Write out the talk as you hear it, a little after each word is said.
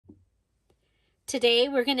Today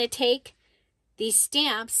we're going to take these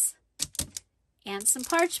stamps and some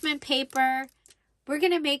parchment paper. We're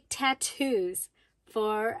going to make tattoos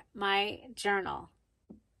for my journal.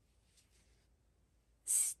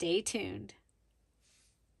 Stay tuned.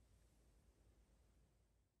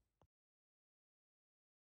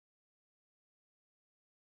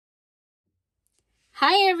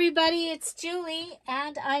 Hi everybody, it's Julie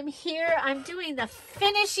and I'm here. I'm doing the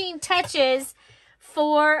finishing touches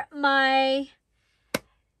for my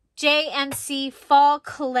JNC Fall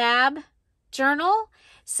Collab journal.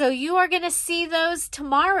 So you are going to see those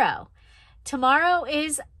tomorrow. Tomorrow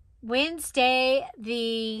is Wednesday,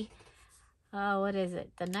 the, what is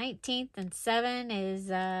it? The 19th, and 7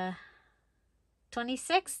 is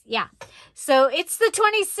 26th. Yeah. So it's the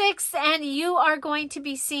 26th and you are going to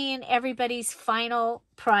be seeing everybody's final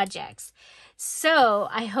projects. So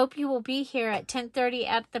I hope you will be here at 10:30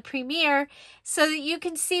 at the premiere so that you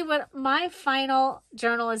can see what my final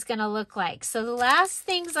journal is going to look like. So the last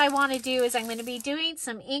things I want to do is I'm going to be doing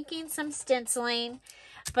some inking, some stenciling,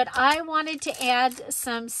 but I wanted to add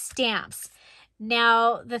some stamps.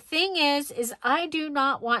 Now, the thing is I do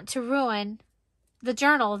not want to ruin the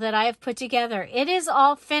journal that I have put together. It is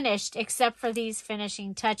all finished except for these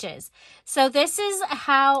finishing touches. So this is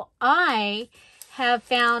how I have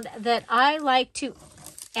found that I like to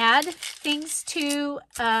add things to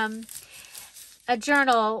a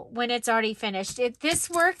journal when it's already finished. This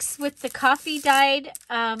works with the coffee dyed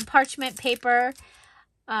parchment paper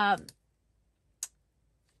on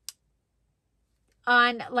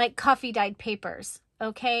like coffee dyed papers.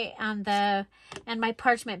 Okay, and my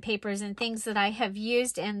parchment papers and things that I have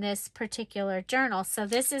used in this particular journal. So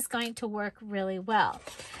this is going to work really well.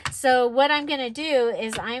 So what I'm going to do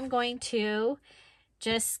is I'm going to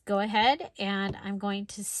just go ahead and I'm going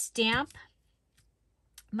to stamp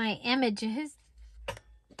my images.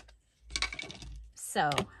 So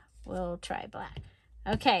we'll try black.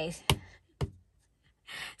 Okay,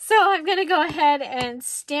 so I'm going to go ahead and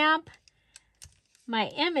stamp my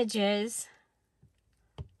images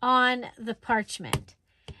on the parchment.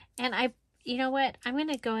 And you know what? I'm going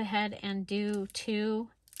to go ahead and do two.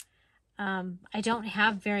 I don't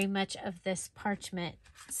have very much of this parchment,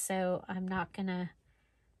 so I'm not going to,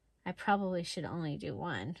 I probably should only do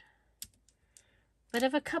one. But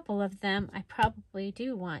of a couple of them, I probably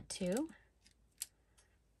do want to.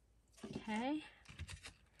 Okay.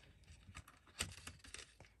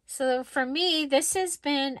 So for me, this has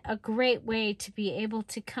been a great way to be able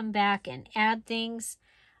to come back and add things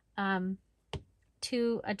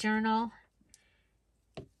to a journal.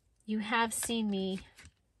 You've seen me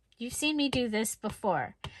do this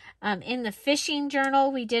before. In the fishing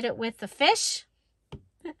journal, we did it with the fish.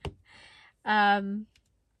 And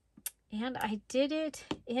I did it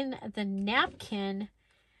in the napkin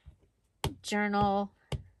journal.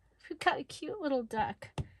 We've got a cute little duck.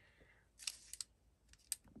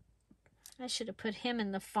 I should have put him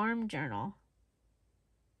in the farm journal.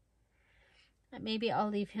 Maybe I'll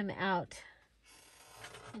leave him out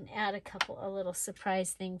and add a little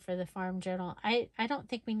surprise thing for the farm journal. I don't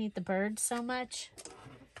think we need the bird so much,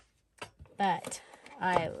 but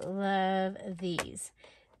I love these.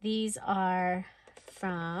 These are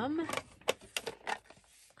from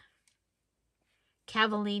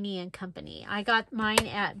Cavallini and Company. I got mine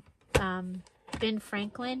at Ben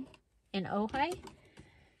Franklin in Ojai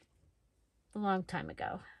a long time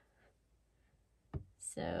ago.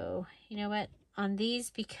 So, you know what? On these,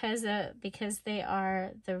 because they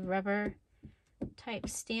are the rubber type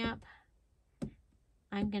stamp,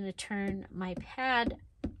 I'm going to turn my pad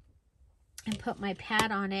and put my pad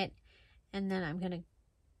on it, and then I'm going to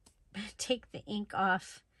take the ink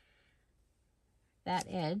off that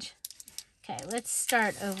edge. Okay, let's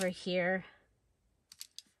start over here.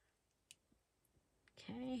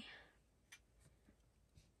 Okay.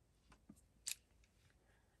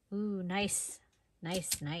 Ooh, nice,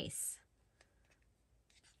 nice, nice.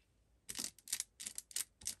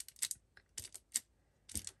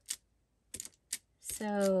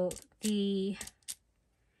 So the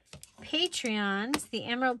Patreons, the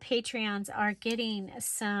Emerald Patreons, are getting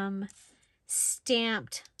some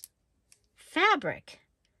stamped fabric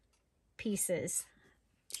pieces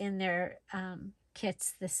in their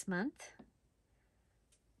kits this month.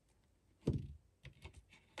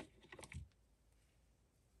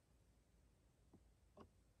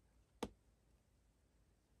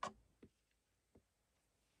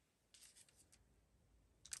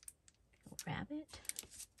 Rabbit.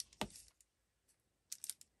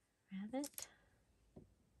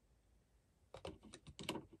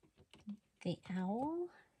 The owl.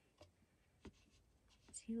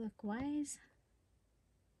 Does he look wise?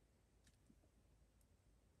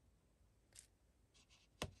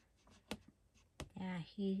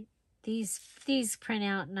 these print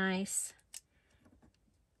out nice.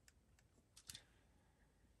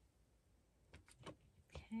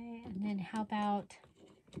 Okay, and then how about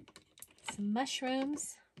some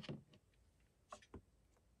mushrooms?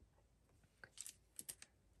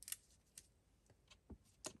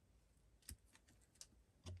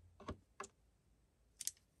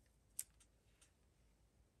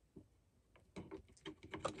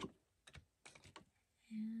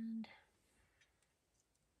 And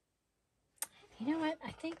you know what?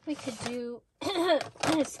 I think we could do,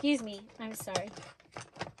 excuse me, I'm sorry.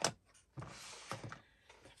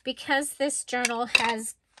 Because this journal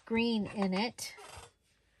has green in it,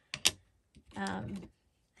 I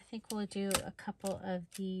think we'll do a couple of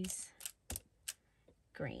these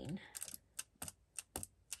green.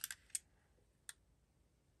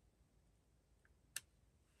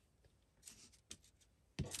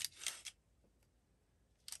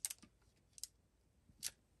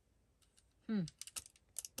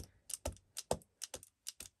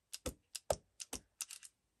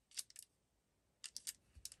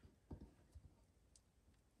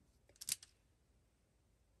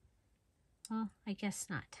 Well, I guess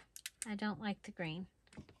not. I don't like the green.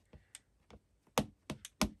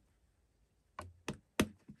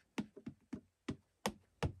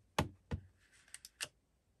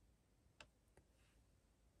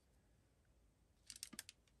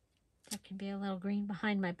 There can be a little green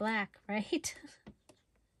behind my black, right?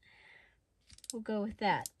 We'll go with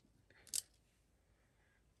that.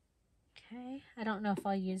 Okay, I don't know if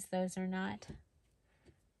I'll use those or not.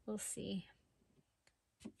 We'll see.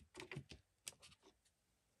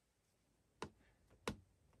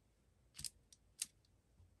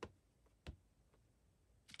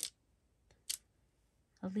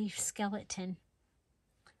 A leaf skeleton.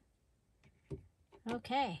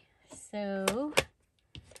 Okay, so,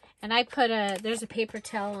 and I put there's a paper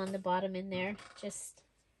towel on the bottom in there, just,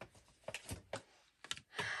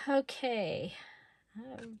 okay.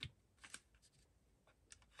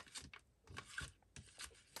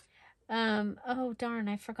 Oh darn,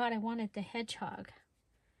 I forgot I wanted the hedgehog,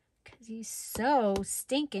 because he's so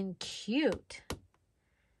stinking cute.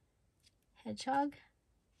 Hedgehog.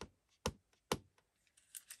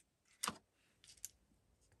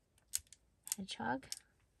 Hedgehog.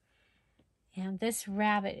 And this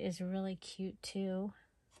rabbit is really cute too.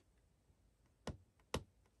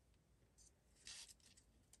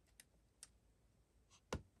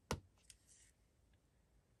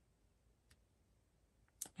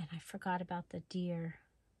 And I forgot about the deer.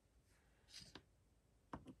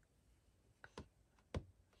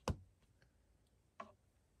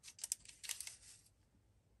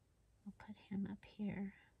 I'll put him up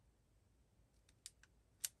here.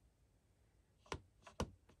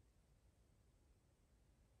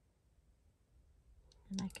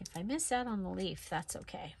 And like if I miss out on the leaf, that's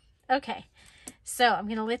okay. Okay, so I'm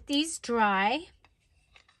going to let these dry.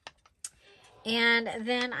 And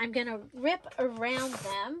then I'm going to rip around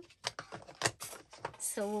them.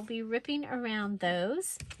 So we'll be ripping around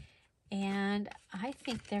those. And I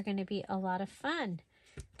think they're going to be a lot of fun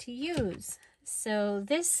to use. So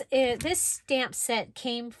this stamp set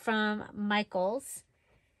came from Michaels.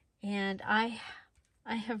 And I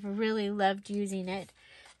have really loved using it.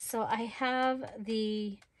 So I have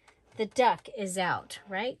the duck is out,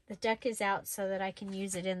 right? The duck is out so that I can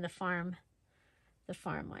use it in the farm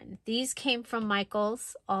one. These came from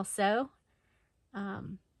Michaels also.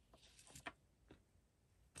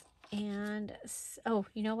 And, oh,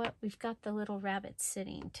 you know what? We've got the little rabbit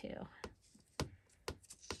sitting too.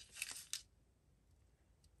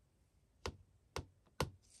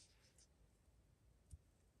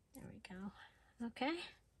 There we go. Okay.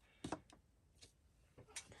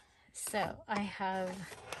 So I have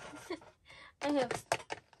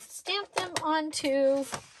stamped them onto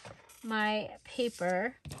my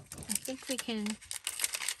paper. I think we can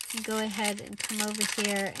go ahead and come over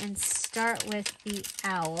here and start with the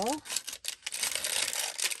owl.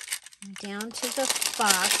 Down to the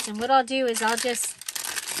fox. And what I'll do is I'll just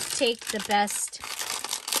take the best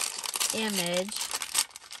image.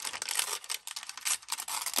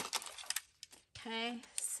 Okay,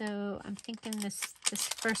 so I'm thinking this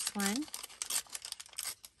first one.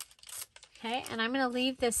 Okay, and I'm going to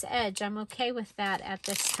leave this edge. I'm okay with that at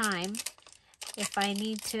this time. If I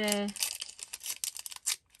need to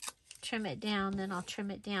trim it down, then I'll trim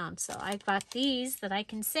it down. So I've got these that I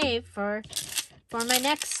can save for my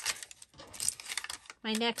next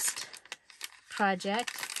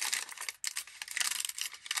project.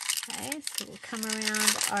 Okay, so we'll come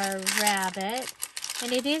around our rabbit,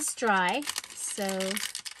 and it is dry, so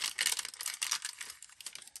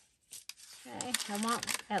okay. I want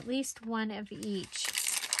at least one of each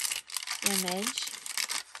image.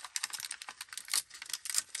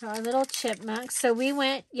 So our little chipmunks. So we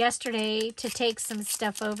went yesterday to take some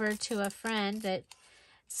stuff over to a friend, that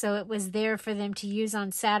so it was there for them to use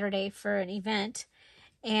on Saturday for an event.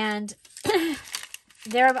 And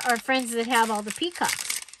there are friends that have all the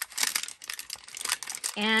peacocks.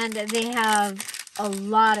 And they have a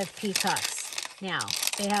lot of peacocks now.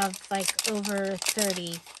 They have like over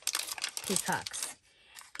 30 peacocks.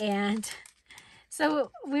 And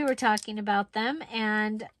so we were talking about them,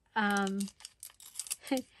 and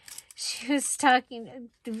she was talking,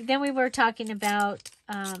 then we were talking about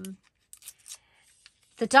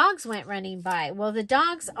the dogs went running by. Well, the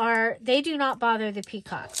dogs they do not bother the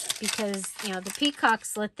peacocks, because, you know, the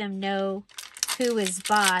peacocks let them know who is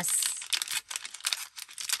boss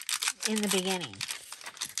in the beginning.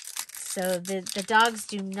 So the dogs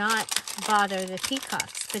do not bother the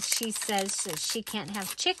peacocks, but she says that she can't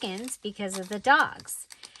have chickens because of the dogs.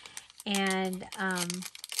 And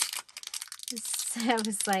so I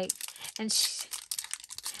was like, and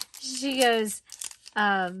she goes,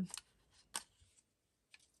 and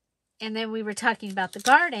then we were talking about the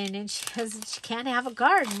garden, and she goes, she can't have a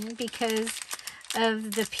garden because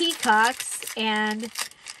of the peacocks and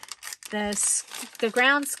the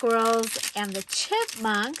ground squirrels and the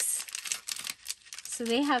chipmunks. So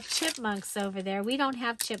they have chipmunks over there. We don't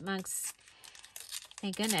have chipmunks,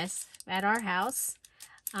 thank goodness, at our house.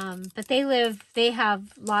 But they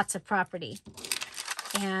have lots of property.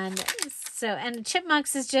 And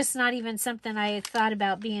chipmunks is just not even something I thought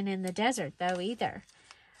about being in the desert though either.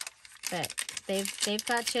 But they've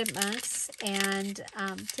got chipmunks. And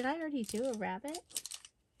did I already do a rabbit?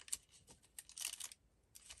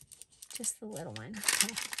 Just the little one.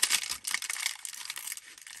 Okay.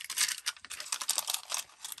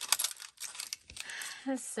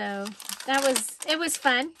 So it was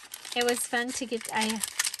fun. It was fun to get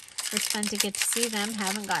to see them.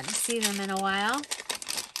 Haven't gotten to see them in a while.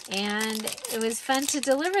 And it was fun to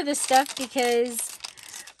deliver this stuff, because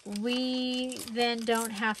we then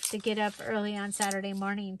don't have to get up early on Saturday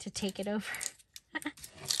morning to take it over.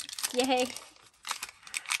 Yay.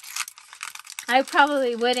 I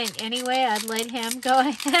probably wouldn't anyway. I'd let him go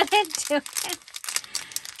ahead and do it.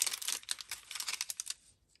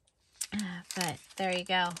 But there you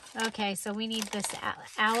go. Okay, so we need this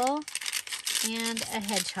owl and a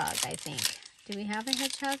hedgehog, I think. Do we have a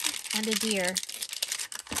hedgehog? And a deer.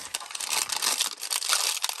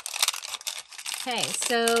 Okay,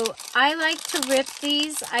 so I like to rip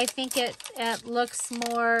these. I think it looks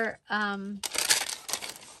more,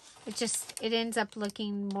 it ends up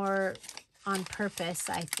looking more on purpose,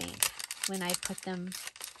 I think, when I put them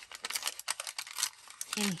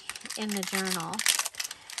in the journal.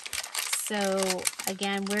 So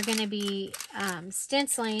again, we're going to be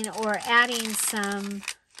stenciling or adding some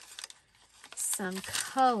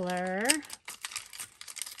color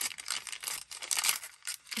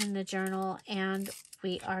in the journal, and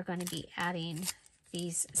we are going to be adding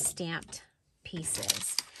these stamped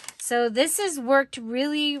pieces. So this has worked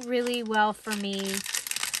really, really well for me,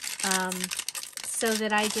 so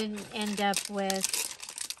that I didn't end up with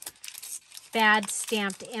bad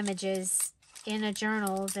stamped images in a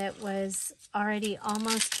journal that was already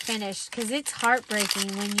almost finished, because it's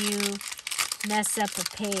heartbreaking when you mess up a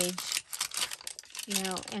page, you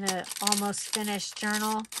know, in a almost finished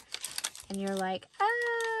journal, and you're like, ah.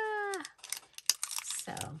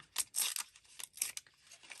 So,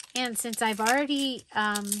 and since I've already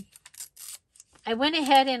I went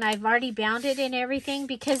ahead and I've already bound it and everything,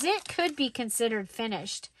 because it could be considered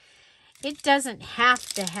finished. It doesn't have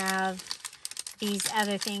to have these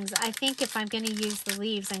other things. I think if I'm going to use the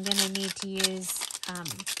leaves, I'm going to need to use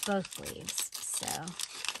both leaves. So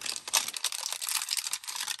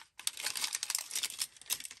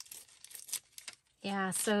yeah,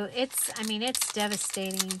 so it's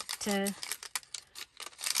devastating to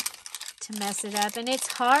mess it up, and it's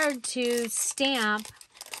hard to stamp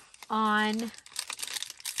on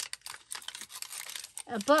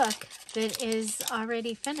a book that is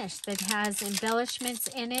already finished, that has embellishments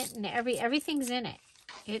in it, and everything's in it.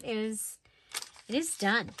 It is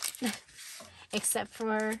done, except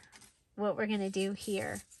for what we're going to do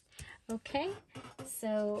here. Okay,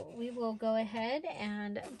 so we will go ahead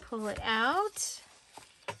and pull it out.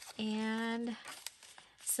 And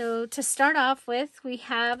so to start off with, we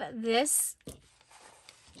have this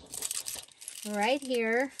right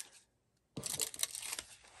here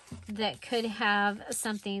that could have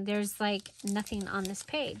something. There's like nothing on this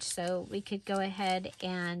page, so we could go ahead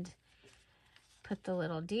and put the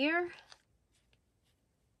little deer.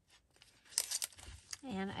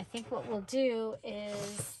 And I think what we'll do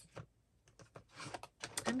is,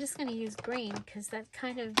 I'm just going to use green because that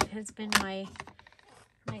kind of has been my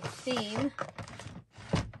theme.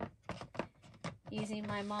 Using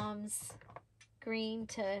my mom's green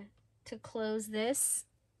to close this.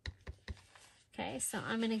 Okay, so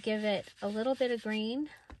I'm going to give it a little bit of green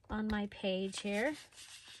on my page here.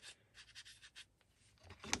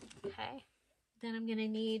 Okay, then I'm going to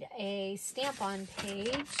need a stamp-on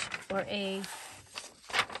page or a,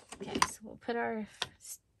 okay, so we'll put our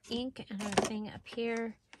ink and our thing up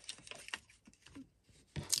here.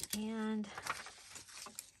 And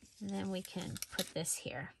then we can put this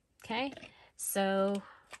here. Okay, so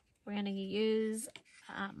we're going to use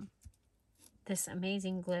this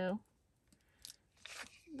amazing glue.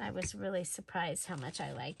 I was really surprised how much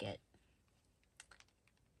I like it.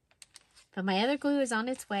 But my other glue is on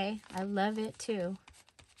its way. I love it too.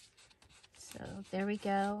 So there we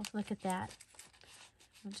go. Look at that.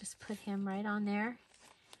 I'll just put him right on there.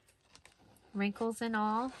 Wrinkles and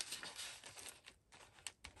all.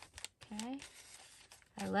 Okay.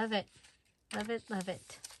 I love it. Love it, love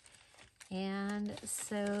it. And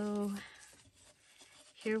so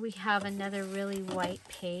here we have another really white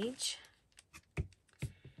page.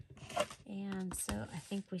 And so I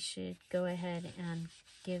think we should go ahead and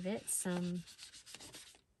give it some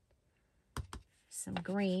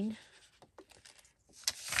green.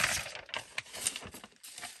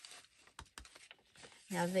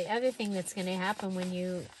 Now the other thing that's going to happen when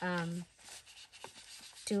you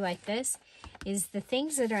do like this is the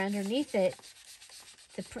things that are underneath it,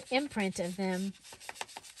 the imprint of them,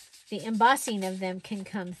 the embossing of them can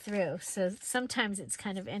come through. So sometimes it's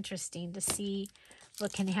kind of interesting to see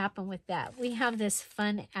what can happen with that. We have this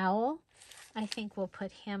fun owl. I think we'll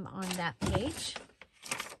put him on that page.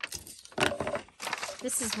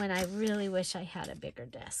 This is when I really wish I had a bigger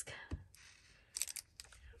desk.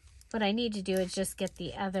 What I need to do is just get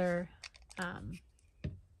the other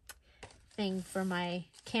thing for my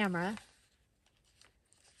camera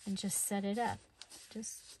and just set it up.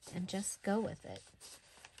 Just go with it.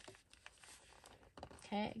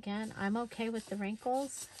 Okay, again, I'm okay with the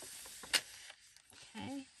wrinkles.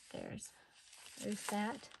 Okay, there's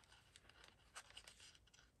that.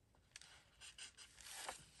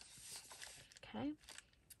 Okay.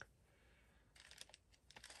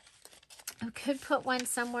 I could put one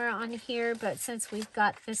somewhere on here, but since we've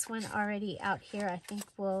got this one already out here, I think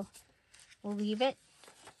we'll leave it.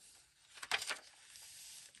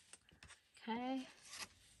 Okay.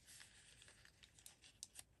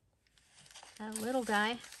 That little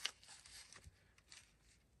guy.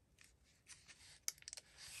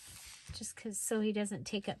 Just so he doesn't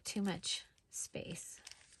take up too much space.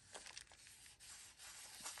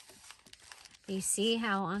 You see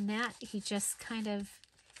how on that he just kind of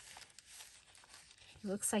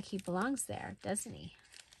looks like he belongs there, doesn't he?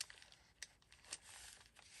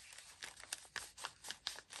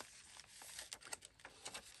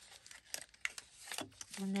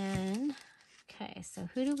 And then, okay, so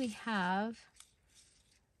who do we have?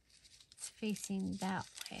 It's facing that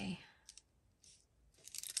way.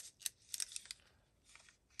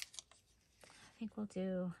 I think we'll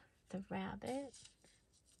do the rabbit.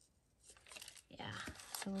 Yeah,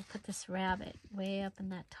 so we'll put this rabbit way up in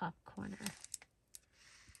that top corner.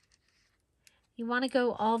 You want to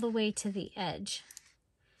go all the way to the edge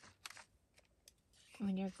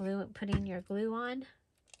when you're putting your glue on.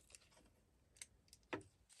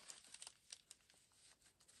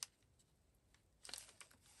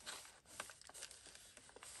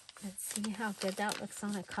 Let's see how good that looks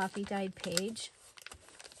on a coffee dyed page.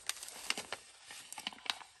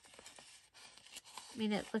 I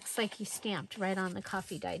mean, it looks like he stamped right on the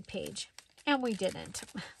coffee dyed page, and we didn't.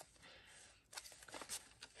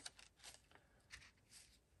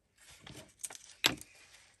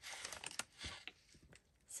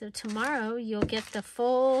 So tomorrow you'll get the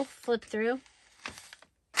full flip through.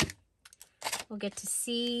 We'll get to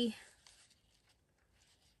see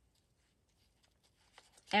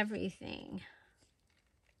everything.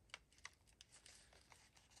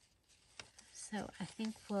 So I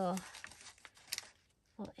think we'll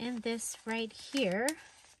end this right here.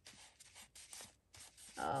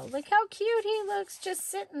 Oh, look how cute he looks, just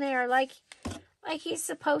sitting there like he's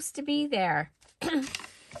supposed to be there.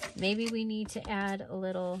 Maybe we need to add a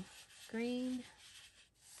little green.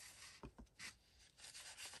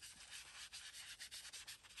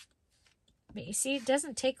 But you see, it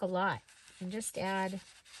doesn't take a lot. You can just add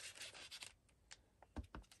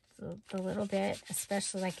the little bit,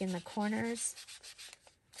 especially like in the corners.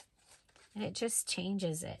 And it just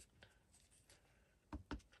changes it.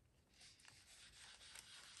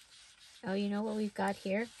 Oh, you know what we've got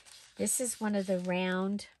here? This is one of the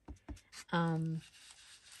round,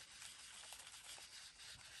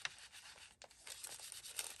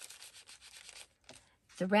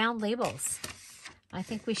 labels. I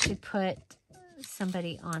think we should put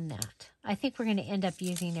somebody on that. I think we're going to end up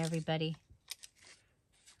using everybody.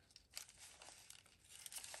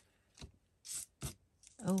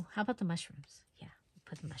 Oh, how about the mushrooms? Yeah, we'll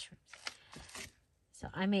put the mushrooms. So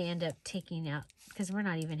I may end up taking out, because we're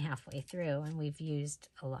not even halfway through and we've used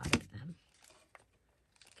a lot of them.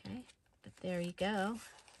 Okay, but there you go.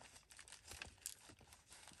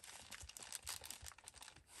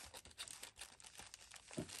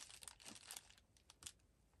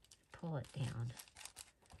 Pull it down.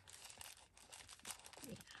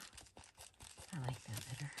 Yeah, I like that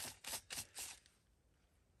better.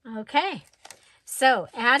 Okay, so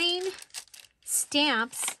adding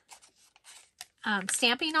stamps,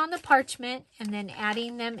 stamping on the parchment and then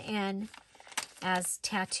adding them in as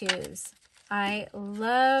tattoos. I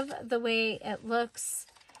love the way it looks,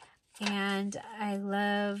 and I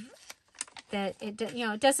love that it, you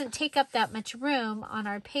know, it doesn't take up that much room on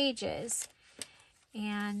our pages.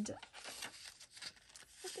 And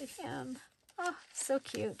look at him. Oh, so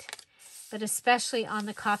cute. But especially on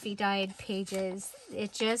the coffee dyed pages,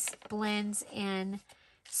 it just blends in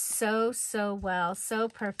so well, so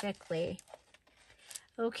perfectly.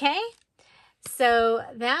 Okay, so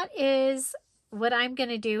that is what I'm going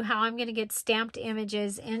to do, how I'm going to get stamped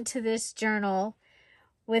images into this journal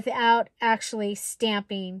without actually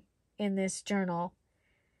stamping in this journal.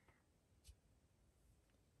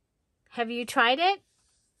 Have you tried it?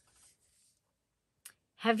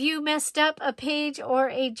 Have you messed up a page or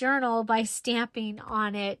a journal by stamping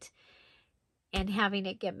on it and having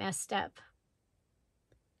it get messed up?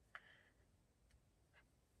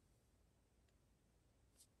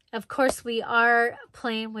 Of course, we are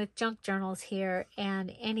playing with junk journals here,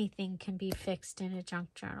 and anything can be fixed in a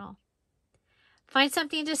junk journal. Find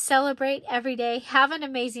something to celebrate every day. Have an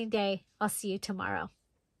amazing day. I'll see you tomorrow.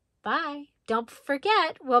 Bye. Don't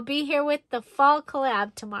forget, we'll be here with the fall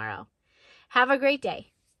collab tomorrow. Have a great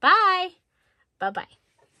day. Bye. Bye-bye.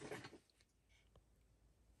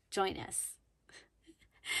 Join us.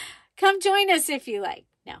 Come join us if you like.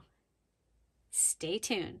 No. Stay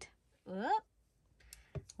tuned. Whoop.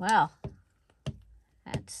 Well,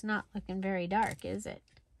 that's not looking very dark, is it?